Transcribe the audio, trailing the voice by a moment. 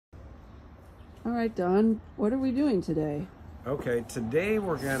All right, Don, what are we doing today? Okay, today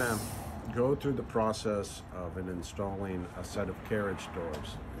we're gonna go through the process of installing a set of carriage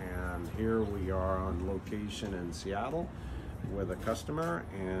doors. And here we are on location in Seattle with a customer,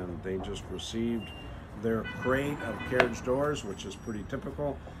 and they just received their crate of carriage doors, which is pretty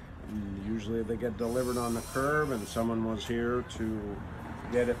typical. Usually they get delivered on the curb, and someone was here to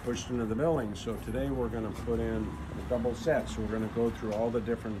get it pushed into the building. So today we're going to put in a double set. So we're going to go through all the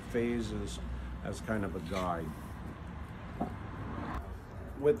different phases as kind of a guide.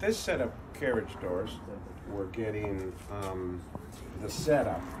 With this set of carriage doors, we're getting the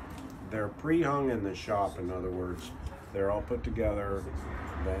setup. They're pre-hung in the shop, in other words. They're all put together,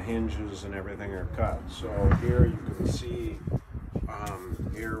 the hinges and everything are cut. So here you can see,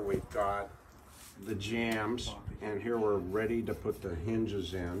 here we've got the jambs, and here we're ready to put the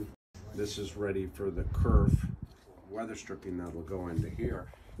hinges in. This is ready for the kerf weather stripping that will go into here.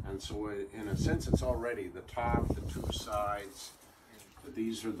 And so in a sense it's all ready. The top, the two sides,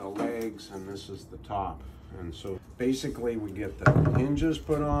 these are the legs, and this is the top. And so basically we get the hinges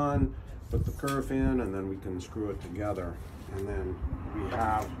put on, put the kerf in, and then we can screw it together. And then we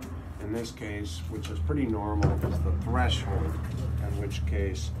have, in this case, which is pretty normal, is the threshold, in which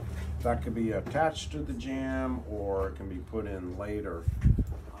case that could be attached to the jamb or it can be put in later,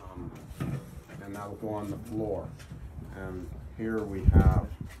 and that'll go on the floor. And here we have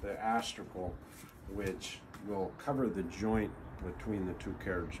the astragal, which will cover the joint between the two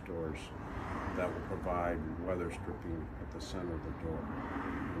carriage doors that will provide weather stripping at the center of the door.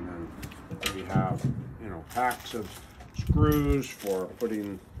 And then we have, packs of screws for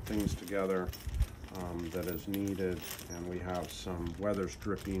putting things together that is needed, and we have some weather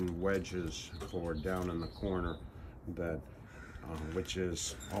stripping wedges for down in the corner that which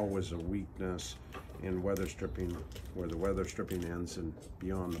is always a weakness in weather stripping, where the weather stripping ends and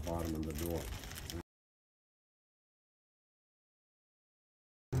beyond the bottom of the door.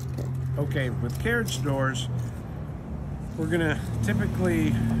 Okay, with carriage doors, we're gonna typically,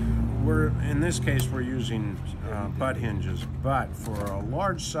 in this case we're using butt hinges, but for a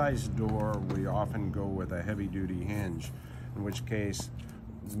large size door we often go with a heavy duty hinge, in which case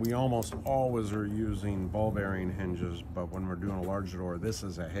we almost always are using ball bearing hinges, but when we're doing a large door, this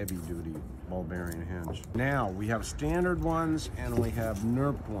is a heavy duty ball bearing hinge. Now we have standard ones and we have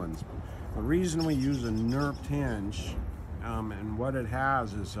NURPed ones. The reason we use a NURPed hinge, and what it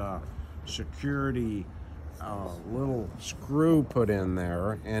has is a security little screw put in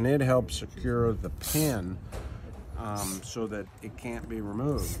there, and it helps secure the pin so that it can't be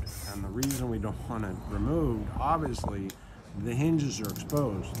removed. And the reason we don't want it removed, obviously the hinges are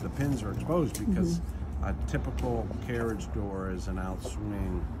exposed, the pins are exposed, because a typical carriage door is an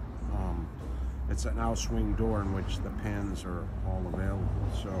outswing. It's an outswing door in which the pins are all available.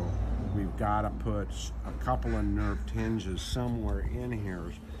 So we've got to put a couple of NURPed hinges somewhere in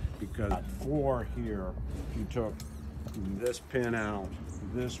here, because for here, if you took this pin out,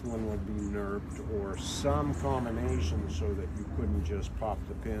 this one would be NURPed, or some combination so that you couldn't just pop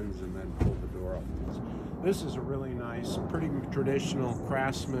the pins and then pull the door up. This is a really nice, pretty traditional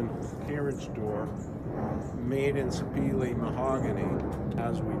Craftsman carriage door made in Sapele Mahogany.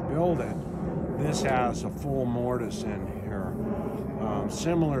 As we build it, this has a full mortise in here,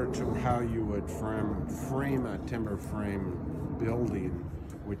 similar to how you would frame a timber frame building,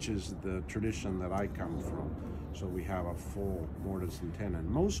 which is the tradition that I come from. So we have a full mortise and tenon.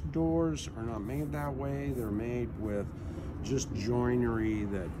 Most doors are not made that way. They're made with just joinery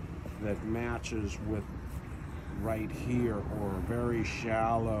that matches with right here, or very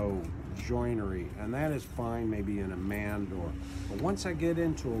shallow joinery, and that is fine maybe in a man door. But once I get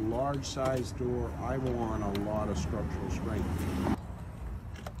into a large size door, I want a lot of structural strength.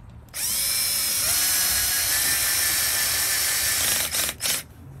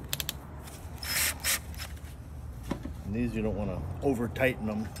 And these, you don't want to over tighten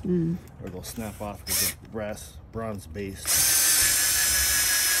them or they'll snap off with the bronze base.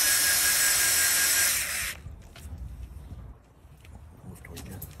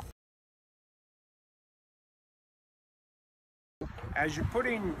 As you're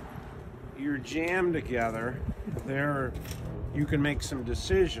putting your jamb together, you can make some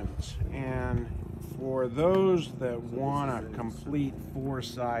decisions. And for those that want a complete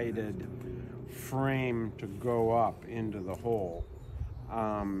four-sided frame to go up into the hole,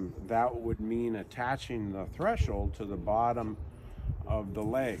 that would mean attaching the threshold to the bottom of the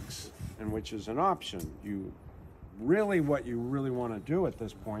legs, and which is an option. What you really want to do at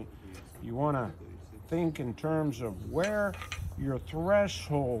this point, you want to think in terms of where your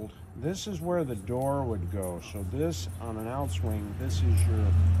threshold, this is where the door would go. So this, on an outswing, this is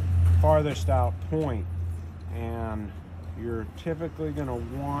farthest out point, and you're typically going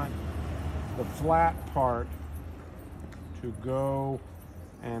to want the flat part to go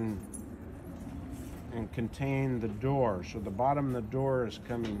and contain the door. So the bottom of the door is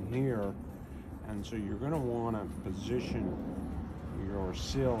coming here, and so you're going to want to position your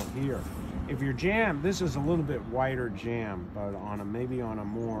sill here. If your jamb, this is a little bit wider jamb, but maybe on a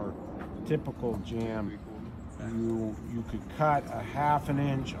more typical jamb, you could cut a 1/2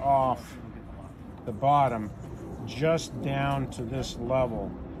 inch off the bottom just down to this level,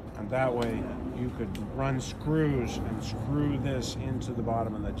 and that way you could run screws and screw this into the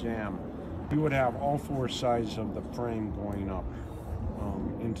bottom of the jamb. You would have all 4 sides of the frame going up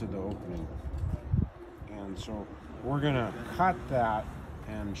into the opening. And so we're gonna cut that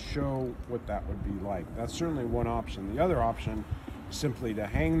and show what that would be like. That's certainly one option. The other option is simply to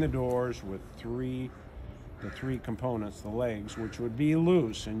hang the doors with the three components, the legs, which would be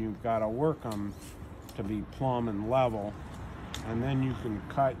loose, and you've got to work them to be plumb and level, and then you can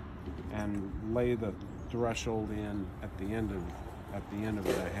cut and lay the threshold in at the end of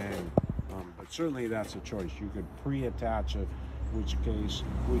the hang. But certainly that's a choice. You could pre-attach it, in which case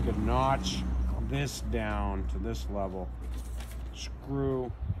we could notch this down to this level,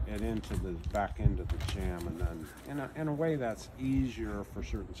 screw it into the back end of the jamb, and then in a way that's easier for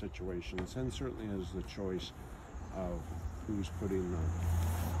certain situations, and certainly is the choice of who's putting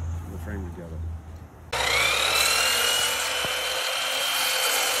the frame together.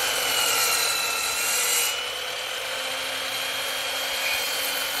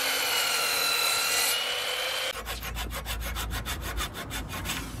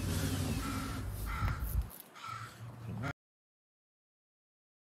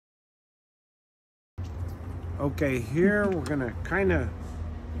 Okay, here we're going to kind of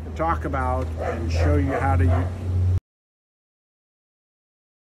talk about and show you how to use.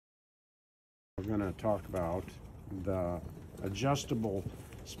 We're going to talk about the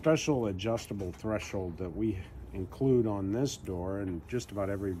special adjustable threshold that we include on this door and just about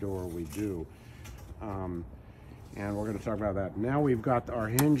every door we do. And we're going to talk about that. Now we've got our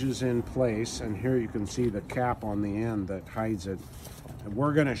hinges in place, and here you can see the cap on the end that hides it. And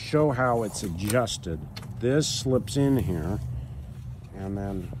we're going to show how it's adjusted. This slips in here, and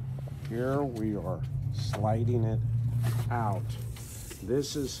then here we are sliding it out.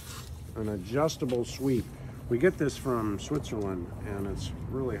 This is an adjustable sweep. We get this from Switzerland, and it's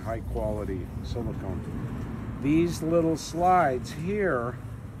really high quality silicone. These little slides here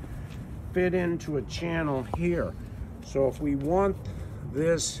fit into a channel here. So if we want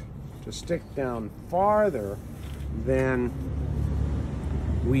this to stick down farther, then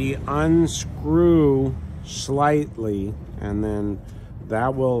we unscrew slightly, and then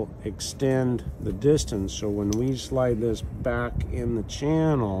that will extend the distance. So when we slide this back in the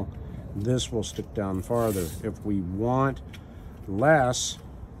channel, this will stick down farther. If we want less,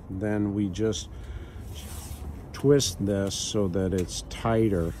 then we just twist this so that it's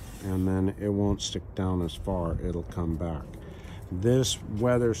tighter, and then it won't stick down as far. It'll come back. This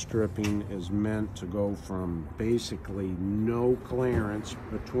weather stripping is meant to go from basically no clearance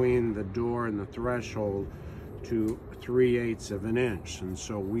between the door and the threshold to 3/8 of an inch. And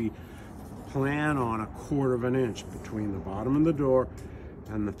so we plan on 1/4 inch between the bottom of the door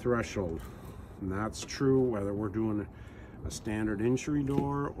and the threshold. And that's true whether we're doing a standard entry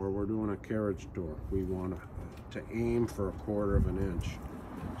door or we're doing a carriage door. We want to aim for 1/4 inch.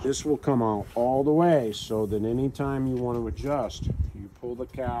 This will come out all the way, so that anytime you want to adjust, you pull the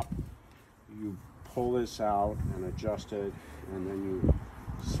cap, you pull this out and adjust it, and then you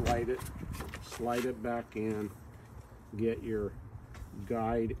slide it back in, get your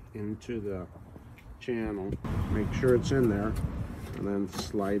guide into the channel, make sure it's in there, and then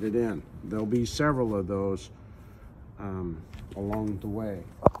slide it in. There'll be several of those along the way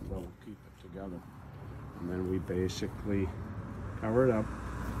that'll keep it together. And then we basically cover it up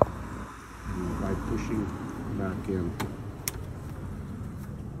by pushing back in.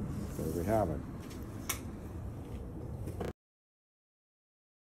 There we have it.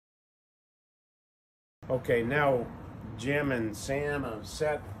 Okay, now Jim and Sam have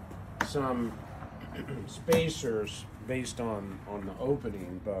set some spacers based on the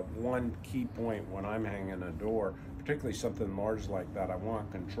opening, but one key point when I'm hanging a door, particularly something large like that, I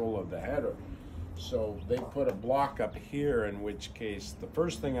want control of the header. So they put a block up here, in which case the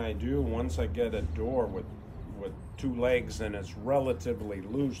first thing I do once I get a door with 2 legs and it's relatively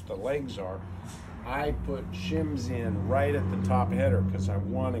loose, the legs are, I put shims in right at the top header because I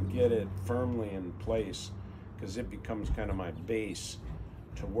want to get it firmly in place, because it becomes kind of my base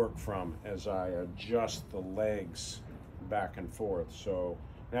to work from as I adjust the legs back and forth. So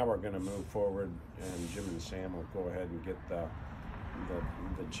Now we're going to move forward, and Jim and Sam will go ahead and get the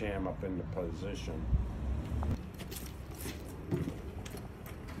jamb up into position.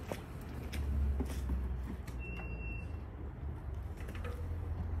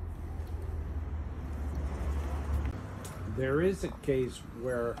 There is a case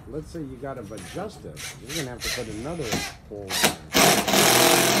where, let's say you got to adjust it. You're going to have to put another hole in there.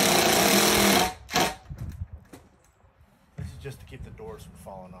 This is just to keep the doors from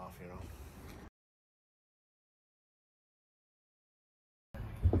falling off, you know.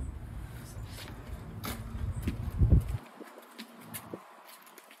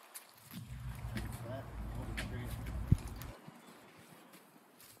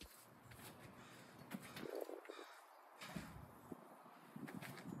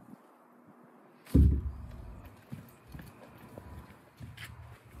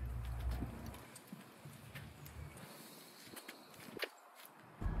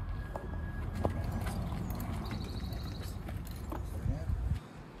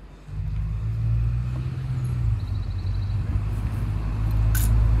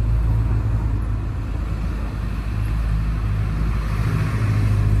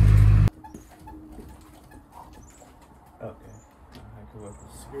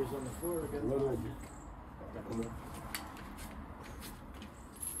 Screws on the floor again.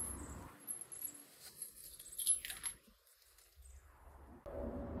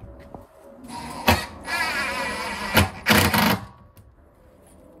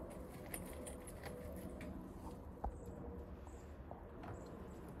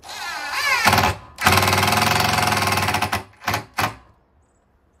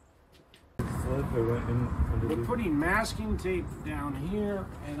 We're putting masking tape down here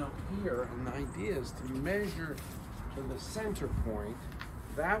and up here, and the idea is to measure to the center point.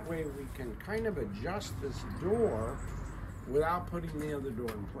 That way we can kind of adjust this door without putting the other door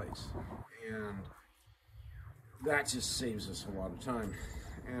in place. And that just saves us a lot of time.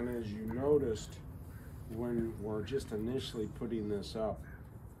 And as you noticed, when we're just initially putting this up,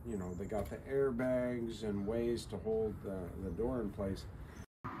 you know, they got the airbags and ways to hold the door in place.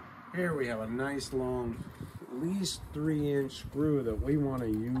 Here we have a nice long, at least 3-inch screw that we want to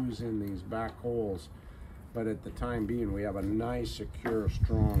use in these back holes. But at the time being, we have a nice, secure,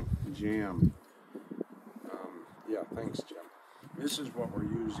 strong jamb. Yeah, thanks, Jim. This is what we're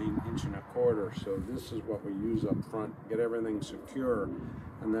using, 1.25". So this is what we use up front, get everything secure.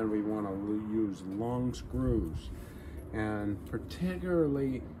 And then we want to use long screws. And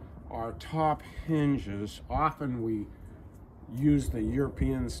particularly our top hinges, often we use the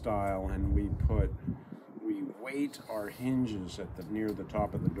European style, and we weight our hinges at near the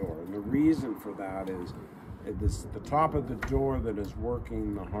top of the door. And the reason for that is it is the top of the door that is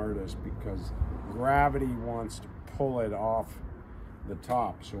working the hardest, because gravity wants to pull it off the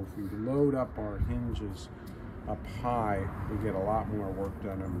top. So if we load up our hinges up high, we get a lot more work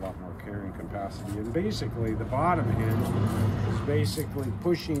done and a lot more carrying capacity. And basically the bottom hinge is basically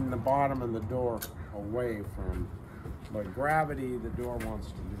pushing the bottom of the door away from, but gravity, the door wants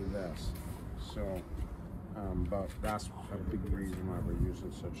to do this. So, but that's a big reason why we're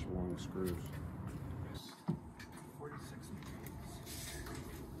using such long screws. 46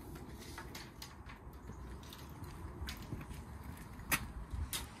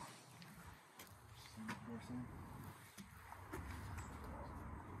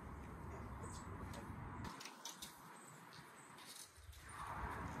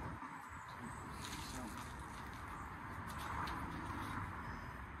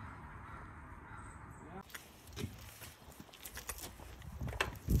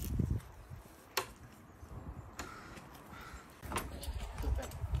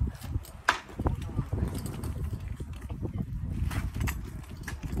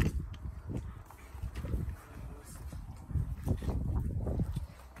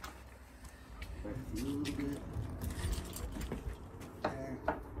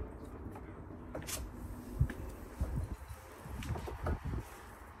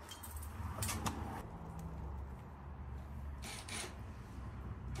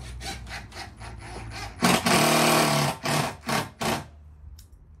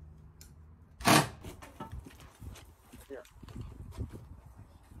 Here.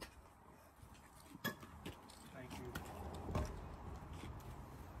 Thank you.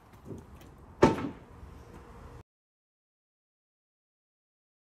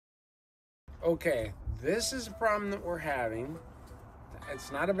 Okay, this is a problem that we're having.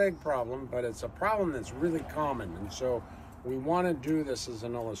 It's not a big problem, but it's a problem that's really common. And so we want to do this as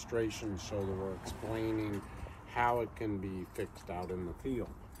an illustration so that we're explaining how it can be fixed out in the field.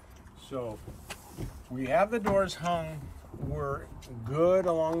 So we have the doors hung we're good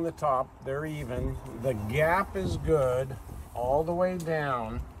along the top. They're even. The gap is good all the way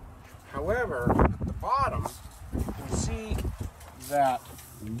down. However, at the bottom, you can see that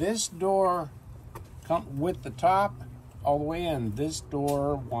this door comes with the top all the way in. This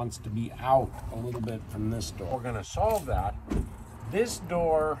door wants to be out a little bit from this door. We're going to solve that. This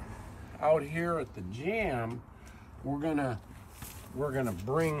door out here at the jamb, we're gonna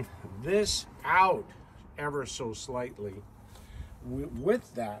bring this out ever so slightly.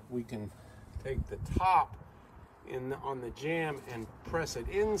 With that, we can take the top on the jamb and press it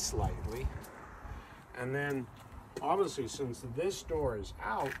in slightly, and then obviously since this door is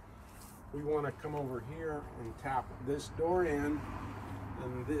out, we want to come over here and tap this door in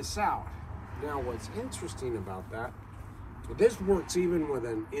and this out. Now what's interesting about that, this works even with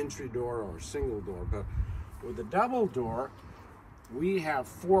an entry door or a single door, but with a double door we have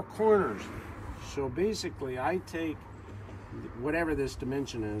 4 corners. So basically I take whatever this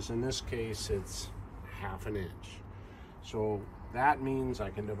dimension is, in this case it's 1/2 inch. So that means I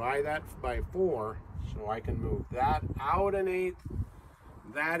can divide that by 4, so I can move that out 1/8,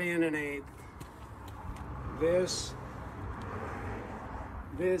 that in 1/8, this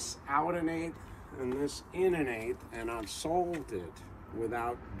out 1/8, and this in 1/8, and I've solved it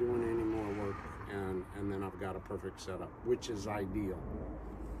without doing any more work, and then I've got a perfect setup, which is ideal.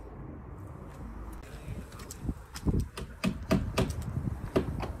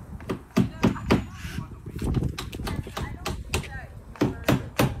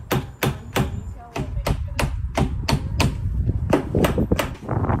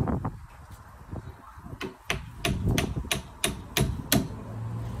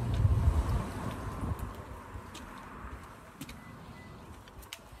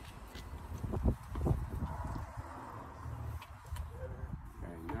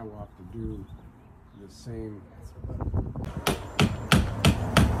 We'll have to do the same.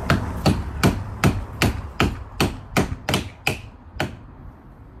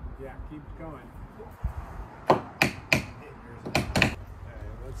 Yeah, keep going. Okay,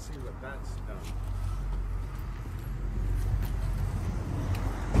 let's see what that's done.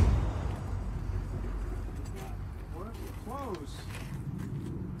 We're close.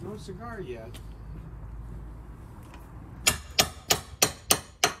 No cigar yet.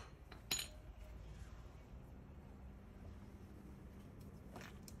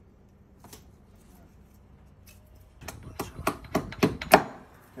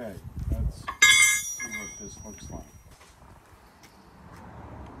 Okay, let's see what this looks like.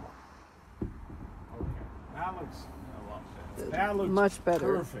 Okay, that looks much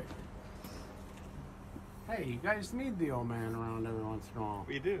better. Perfect. Hey, you guys need the old man around every once in a while.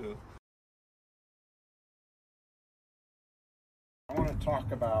 We do. I want to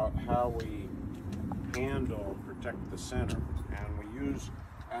talk about how we handle, protect the center, and we use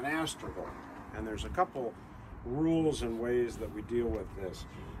an astragal. And there's a couple rules and ways that we deal with this.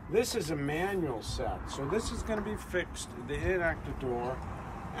 This is a manual set, so this is going to be fixed, the inactive door,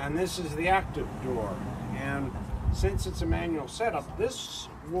 and this is the active door. And since it's a manual setup, this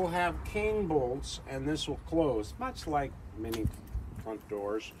will have cane bolts and this will close, much like many front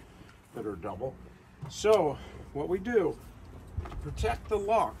doors that are double. So what we do, to protect the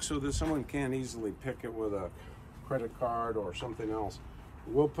lock so that someone can't easily pick it with a credit card or something else,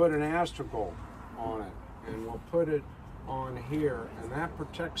 we'll put an astragal on it, and we'll put it on here, and that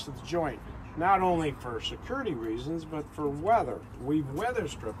protects the joint, not only for security reasons but for weather. We've weather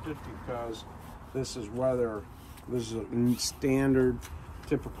stripped it because this is a standard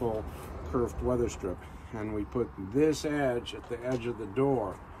typical curved weather strip, and we put this edge at the edge of the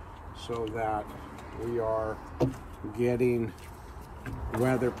door so that we are getting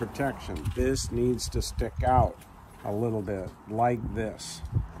weather protection. This needs to stick out a little bit like this,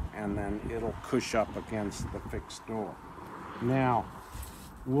 and then it'll cush up against the fixed door. Now,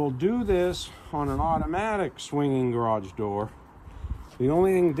 we'll do this on an automatic swinging garage door. The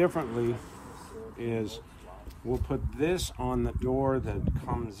only thing differently is we'll put this on the door that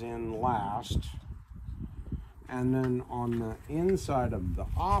comes in last, and then on the inside of the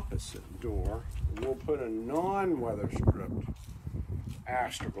opposite door, we'll put a non-weather stripped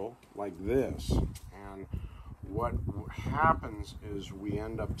astragal like this. And what happens is we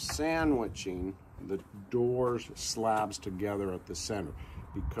end up sandwiching the doors slabs together at the center,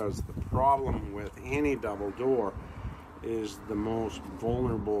 because the problem with any double door is the most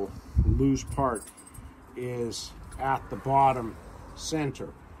vulnerable loose part is at the bottom center.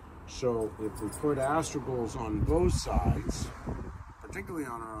 So if we put astragals on both sides, particularly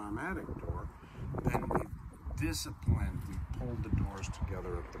on our automatic door, then we pulled the doors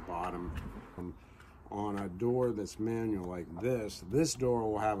together at the bottom. on a door that's manual like this door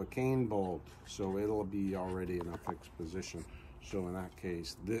will have a cane bolt, so it'll be already in a fixed position. So in that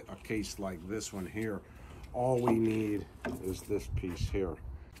case, a case like this one here, all we need is this piece here.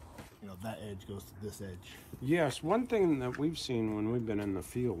 You know, that edge goes to this edge. Yes, one thing that we've seen when we've been in the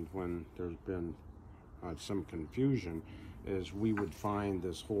field, when there's been some confusion, is we would find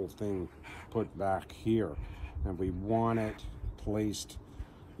this whole thing put back here, and we want it placed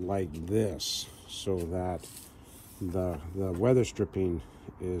like this so that the weather stripping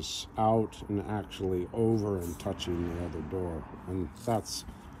is out and actually over and touching the other door, and that's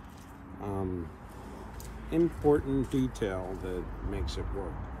important detail that makes it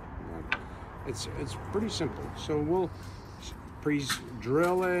work. It's pretty simple. So we'll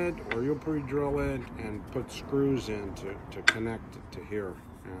pre-drill it, or you'll pre-drill it and put screws in to connect it to here,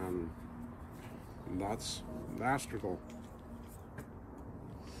 and that's masterful.